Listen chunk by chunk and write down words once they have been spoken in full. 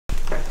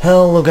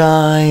Hello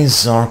guys,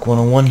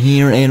 Zark101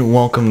 here, and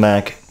welcome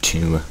back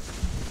to...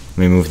 Let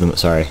me move the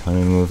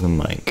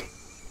mic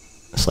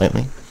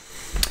slightly.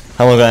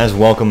 Hello guys,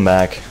 welcome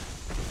back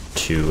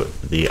to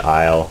the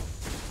Isle.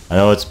 I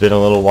know it's been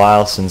a little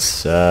while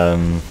since, it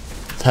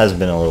has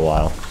been a little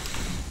while.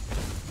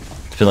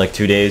 It's been like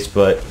 2 days,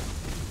 but,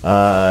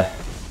 yeah,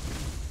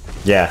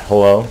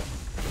 hello.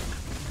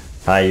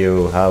 How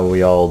are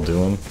we all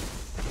doing?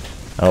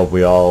 I hope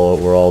we're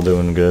all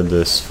doing good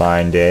this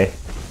fine day.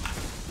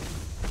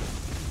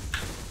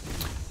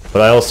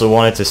 But I also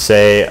wanted to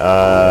say,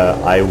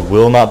 I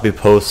will not be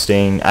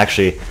posting,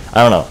 actually,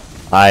 I don't know,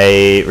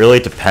 it really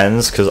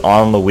depends, because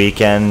on the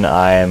weekend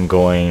I am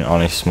going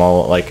on a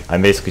small,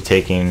 I'm basically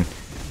taking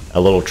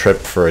a little trip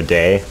for a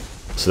day,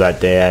 so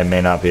that day I may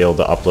not be able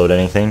to upload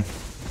anything.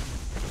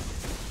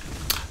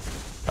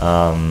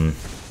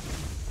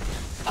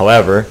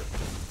 However,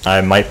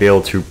 I might be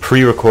able to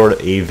pre-record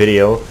a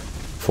video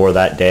for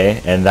that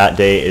day, and that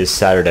day is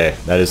Saturday.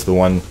 That is the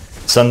one.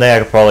 Sunday I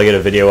could probably get a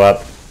video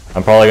up.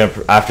 I'm probably gonna,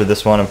 after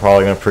this one, I'm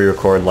probably gonna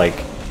pre-record like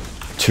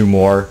 2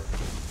 more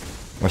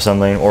or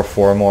something, or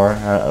 4 more,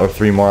 or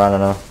 3 more, I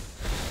don't know.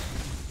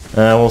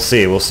 We'll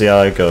see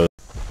how it goes.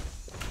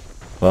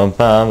 I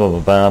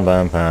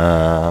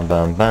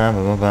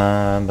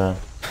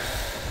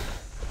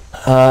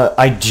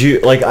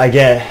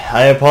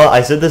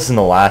said this in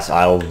the last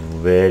Isle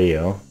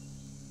video.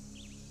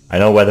 I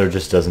know weather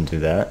just doesn't do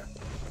that.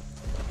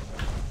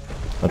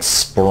 Let's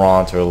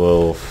spront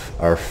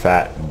our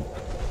fat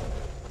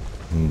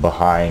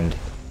behind.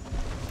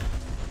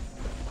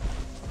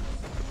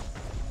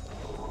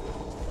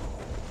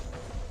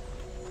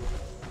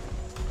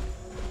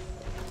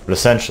 But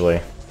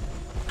essentially,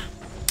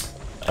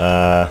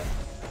 I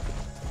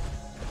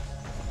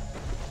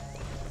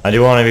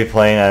do want to be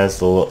playing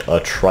as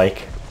a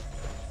trike,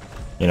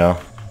 you know.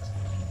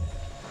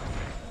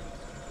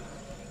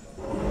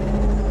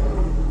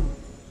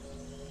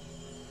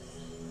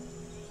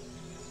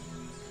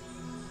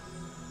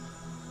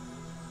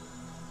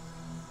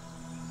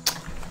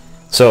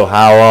 So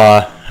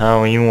how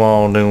are you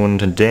all doing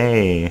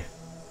today?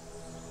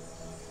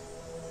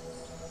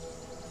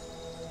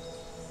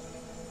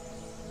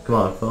 Come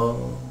on,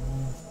 phone.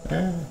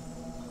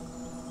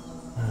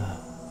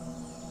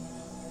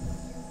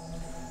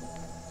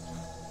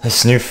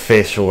 This new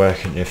facial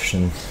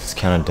recognition is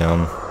kind of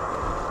dumb.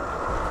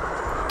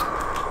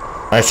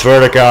 I swear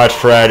to God,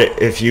 Fred,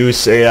 if you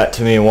say that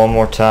to me one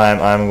more time,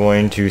 I'm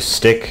going to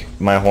stick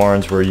my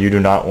horns where you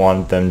do not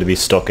want them to be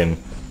stucken.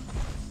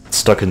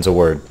 Stucken's a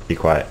word. Be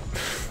quiet.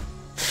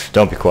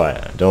 Don't be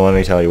quiet. Don't let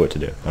me tell you what to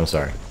do. I'm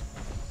sorry.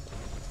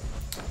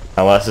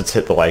 Unless it's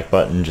hit the like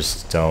button,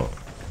 just don't.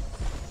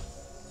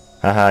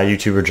 Haha,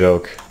 YouTuber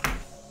joke.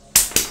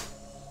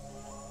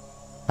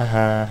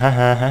 Haha,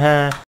 haha,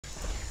 haha.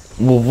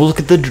 Well, look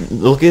at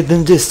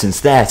the distance.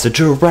 That's a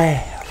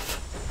giraffe.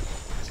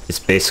 It's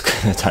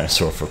basically a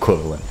dinosaur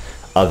equivalent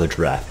of the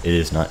giraffe. It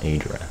is not a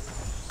giraffe.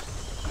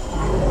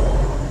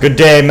 Good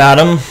day,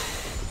 madam.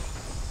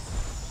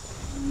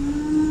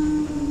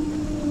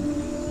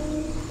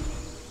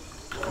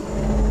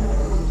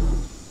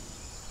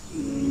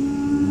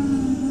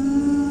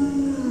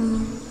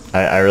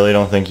 I really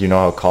don't think you know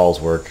how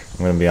calls work.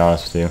 I'm gonna be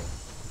honest with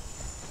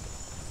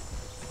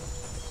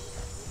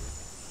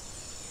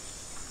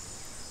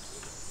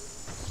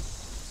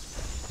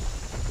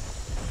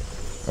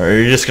you. Are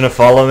you just gonna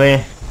follow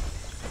me?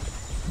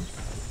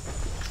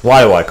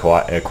 Why do I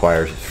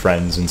acquire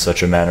friends in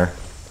such a manner?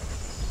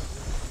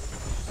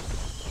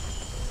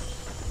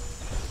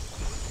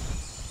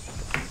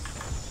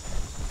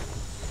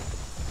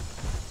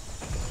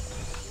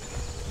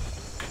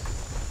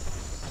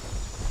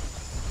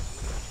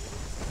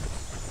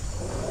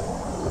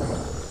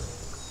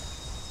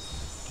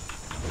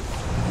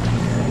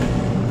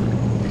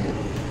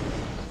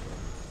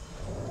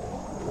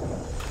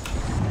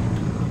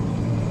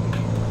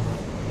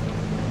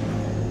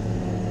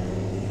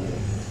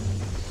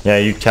 Yeah,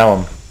 you tell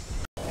him.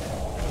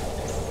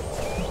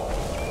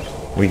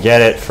 We get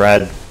it,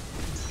 Fred.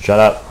 Shut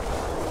up.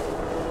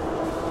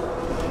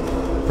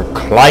 For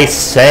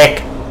Christ's sake!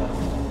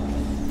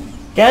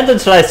 Can't the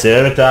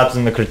Triceratops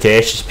in the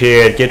Cretaceous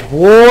period get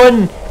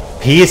one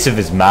piece of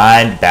his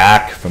mind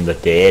back from the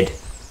dead?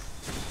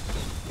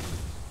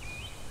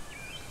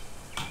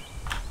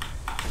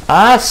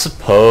 I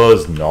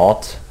suppose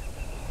not.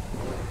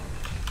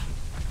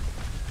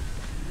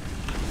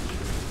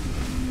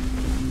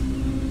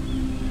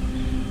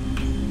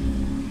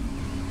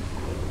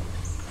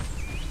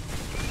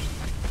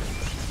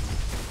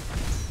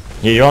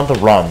 Yeah, you're on the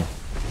run.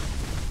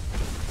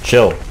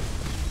 Chill.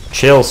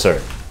 Chill,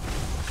 sir.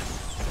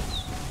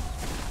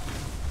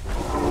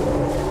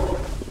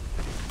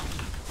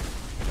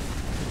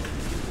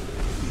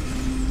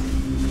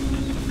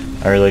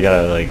 I really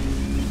gotta,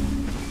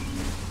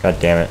 God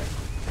damn it.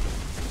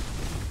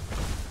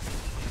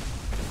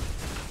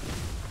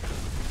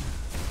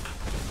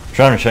 I'm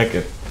trying to check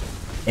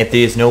if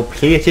there's no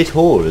plated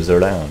holes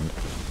around.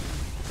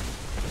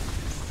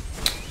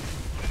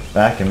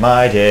 Back in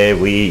my day,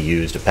 we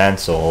used a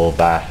pencil.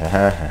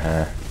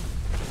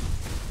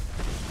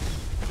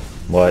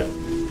 What?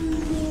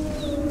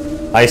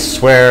 I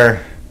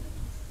swear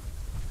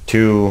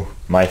to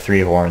my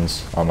 3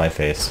 horns on my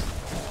face,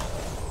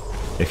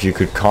 if you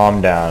could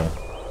calm down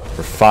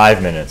for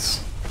 5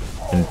 minutes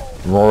and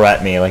roar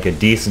at me like a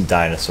decent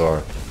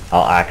dinosaur,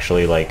 I'll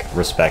actually, like,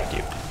 respect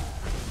you.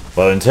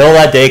 But until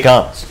that day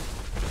comes,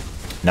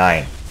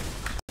 9.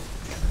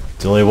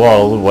 Till he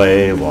waddled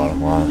away,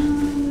 waddle.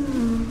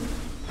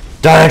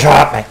 Don't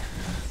interrupt me!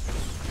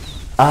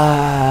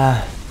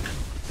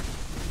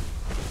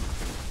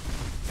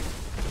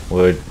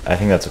 Wood, I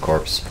think that's a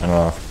corpse. I don't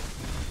know.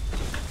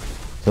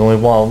 Till he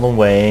waddled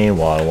away,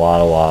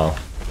 waddle.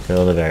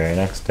 Till the very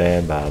next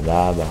day,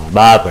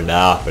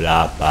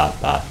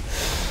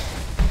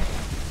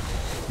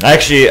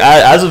 Actually,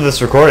 as of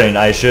this recording,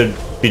 I should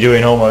be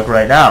doing homework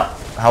right now.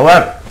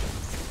 However,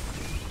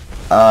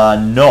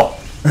 no.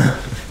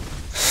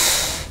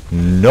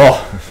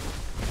 No.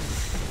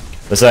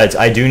 Besides,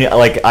 I do need,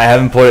 like, I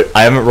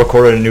haven't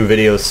recorded a new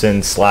video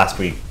since last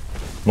week.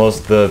 Most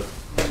of the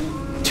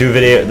two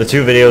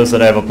videos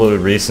that I've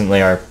uploaded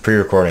recently are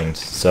pre-recordings,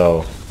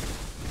 so,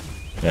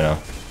 you know.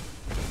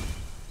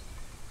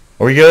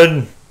 Are we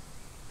good?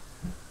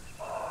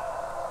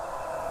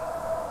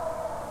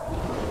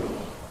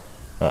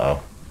 Uh-oh.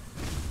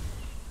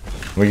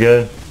 We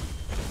good?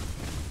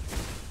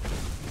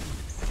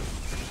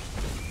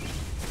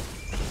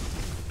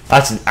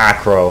 That's an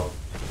acro.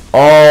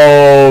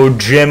 Oh,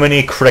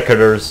 Jiminy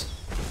cricketers.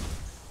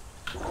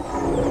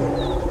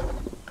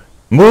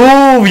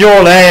 Move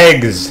your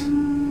legs!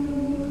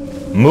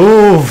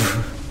 Move!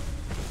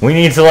 We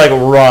need to, like,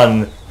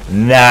 run.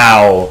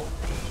 Now.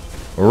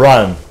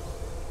 Run.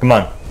 Come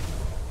on.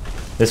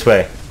 This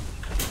way.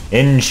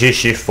 In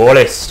Shishi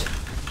Forest.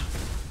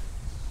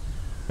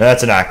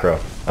 That's an acro.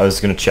 I was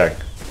gonna check.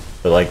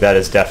 But, like, that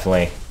is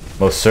definitely,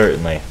 most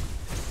certainly,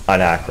 an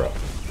acro.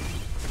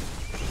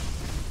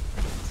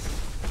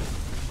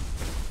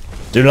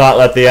 Do not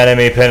let the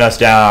enemy pin us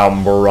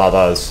down,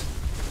 brothers.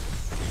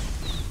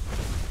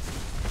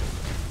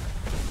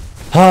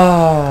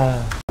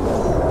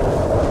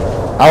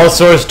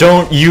 Allosaurus,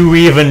 don't you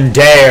even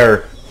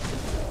dare!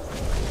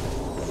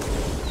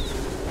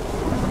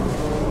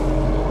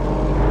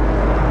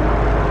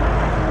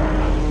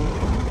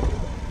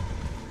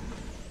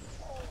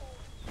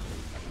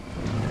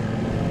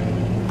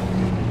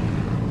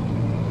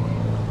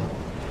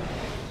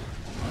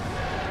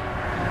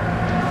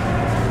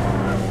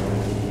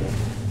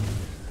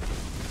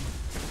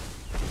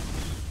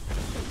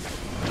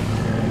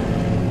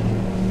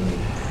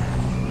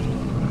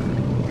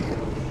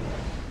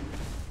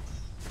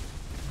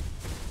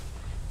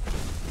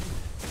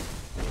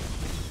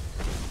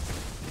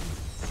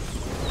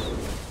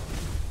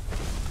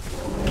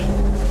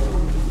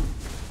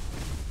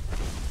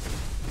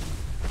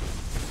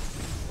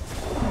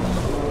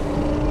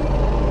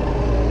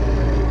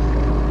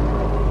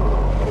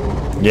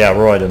 Yeah,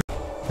 Roy.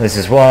 This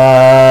is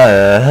why.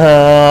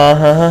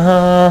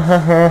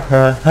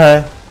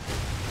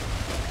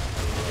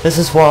 This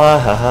is why.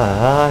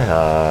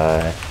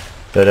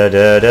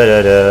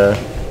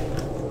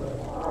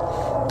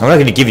 I'm not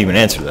gonna give you an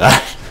answer to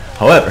that.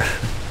 However,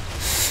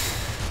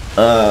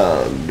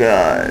 oh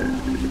god.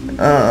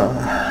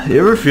 You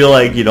ever feel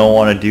like you don't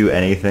want to do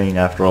anything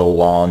after a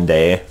long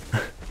day?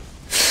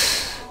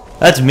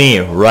 That's me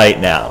right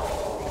now.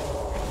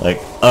 Like,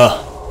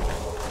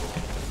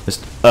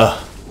 just,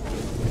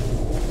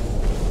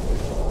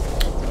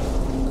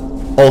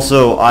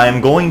 Also, I'm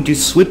going to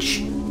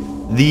switch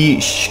the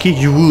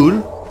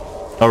schedule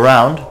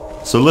around,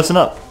 so listen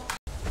up.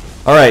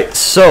 Alright,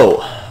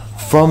 so,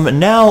 from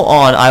now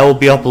on, I will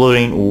be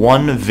uploading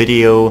one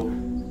video,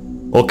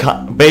 well,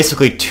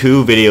 basically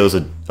 2 videos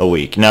a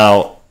week.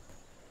 Now,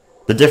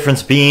 the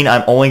difference being,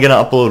 I'm only going to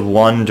upload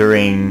one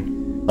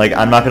during, like,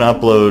 I'm not going to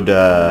upload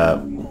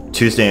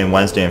Tuesday and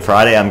Wednesday and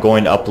Friday. I'm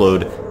going to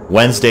upload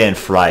Wednesday and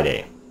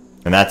Friday,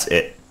 and that's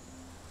it.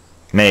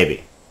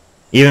 Maybe.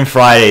 Even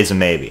Friday's a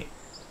maybe.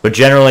 But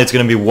generally it's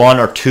going to be 1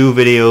 or 2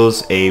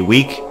 videos a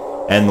week,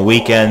 and the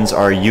weekends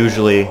are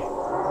usually...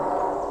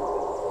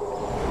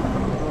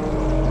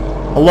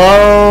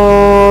 Hello?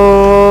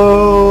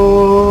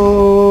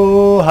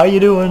 How you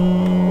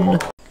doing?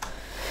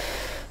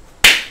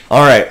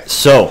 Alright,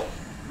 so,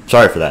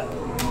 sorry for that.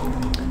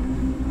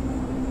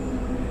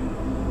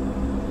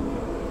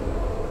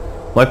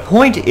 My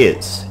point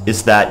is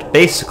that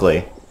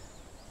basically,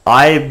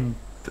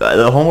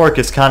 the homework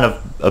is kind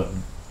of a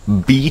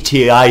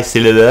BTI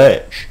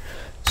silage.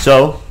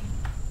 So,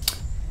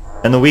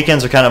 and the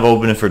weekends are kind of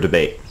open for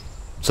debate.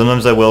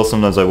 Sometimes I will,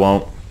 sometimes I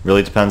won't.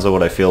 Really depends on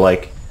what I feel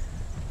like.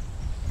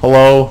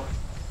 Hello?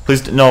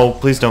 Please, no,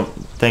 please don't.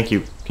 Thank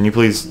you. Can you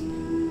please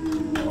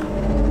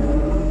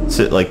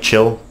sit, like,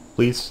 chill,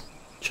 please?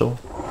 Chill.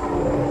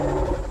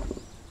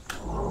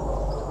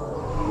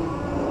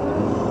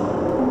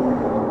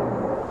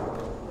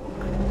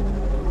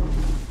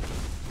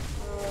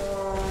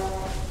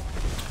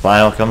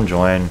 Fine, I'll come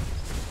join.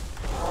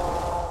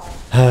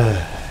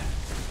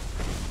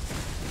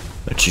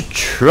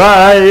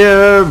 try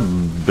your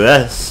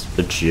best,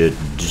 but you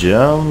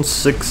don't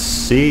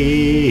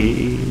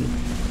succeed.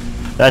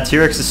 That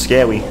T-Rex is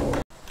scary.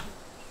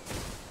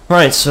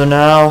 Right, so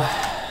now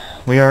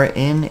we are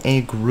in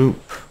a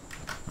group,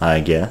 I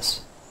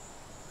guess,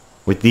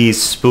 with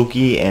these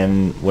spooky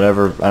and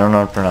whatever, I don't know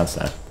how to pronounce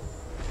that.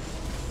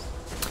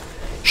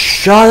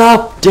 Shut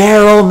up,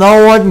 Daryl,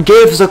 no one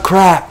gives a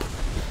crap.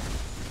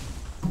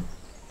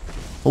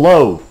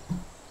 Hello,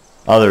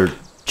 other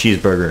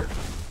cheeseburger.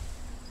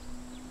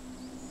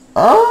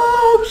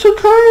 Oh, I'm so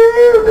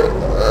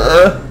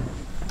tired.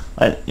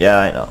 Yeah,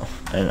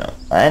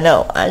 I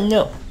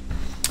know.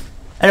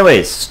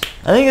 Anyways,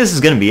 I think this is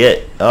gonna be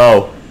it.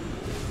 Oh,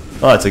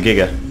 it's a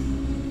Giga.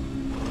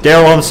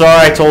 Daryl, I'm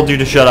sorry I told you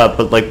to shut up,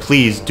 but like,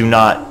 please do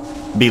not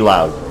be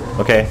loud.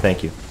 Okay,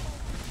 thank you.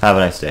 Have a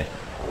nice day.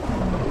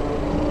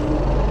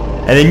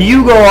 And then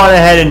you go on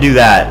ahead and do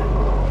that.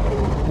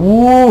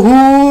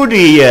 Who do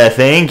you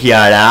think you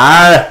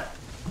are?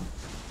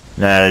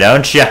 No,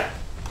 don't ya?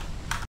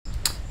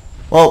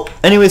 Well,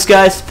 anyways,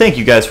 guys, thank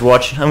you guys for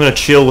watching. I'm gonna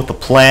chill with the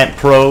plant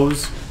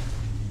pros.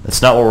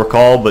 That's not what we're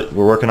called, but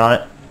we're working on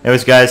it.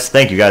 Anyways, guys,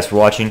 thank you guys for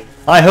watching.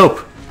 I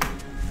hope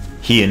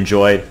he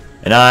enjoyed,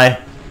 and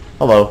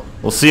hello,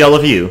 we'll see all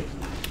of you.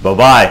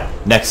 Bye-bye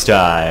next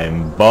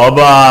time.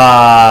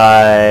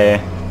 Bye-bye.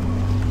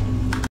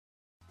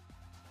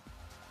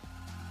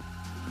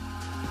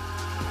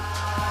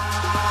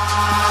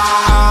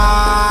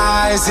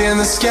 Eyes in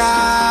the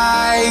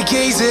sky,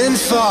 gazing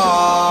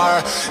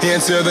far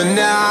into the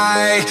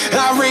night.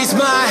 I raise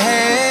my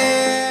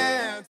hand.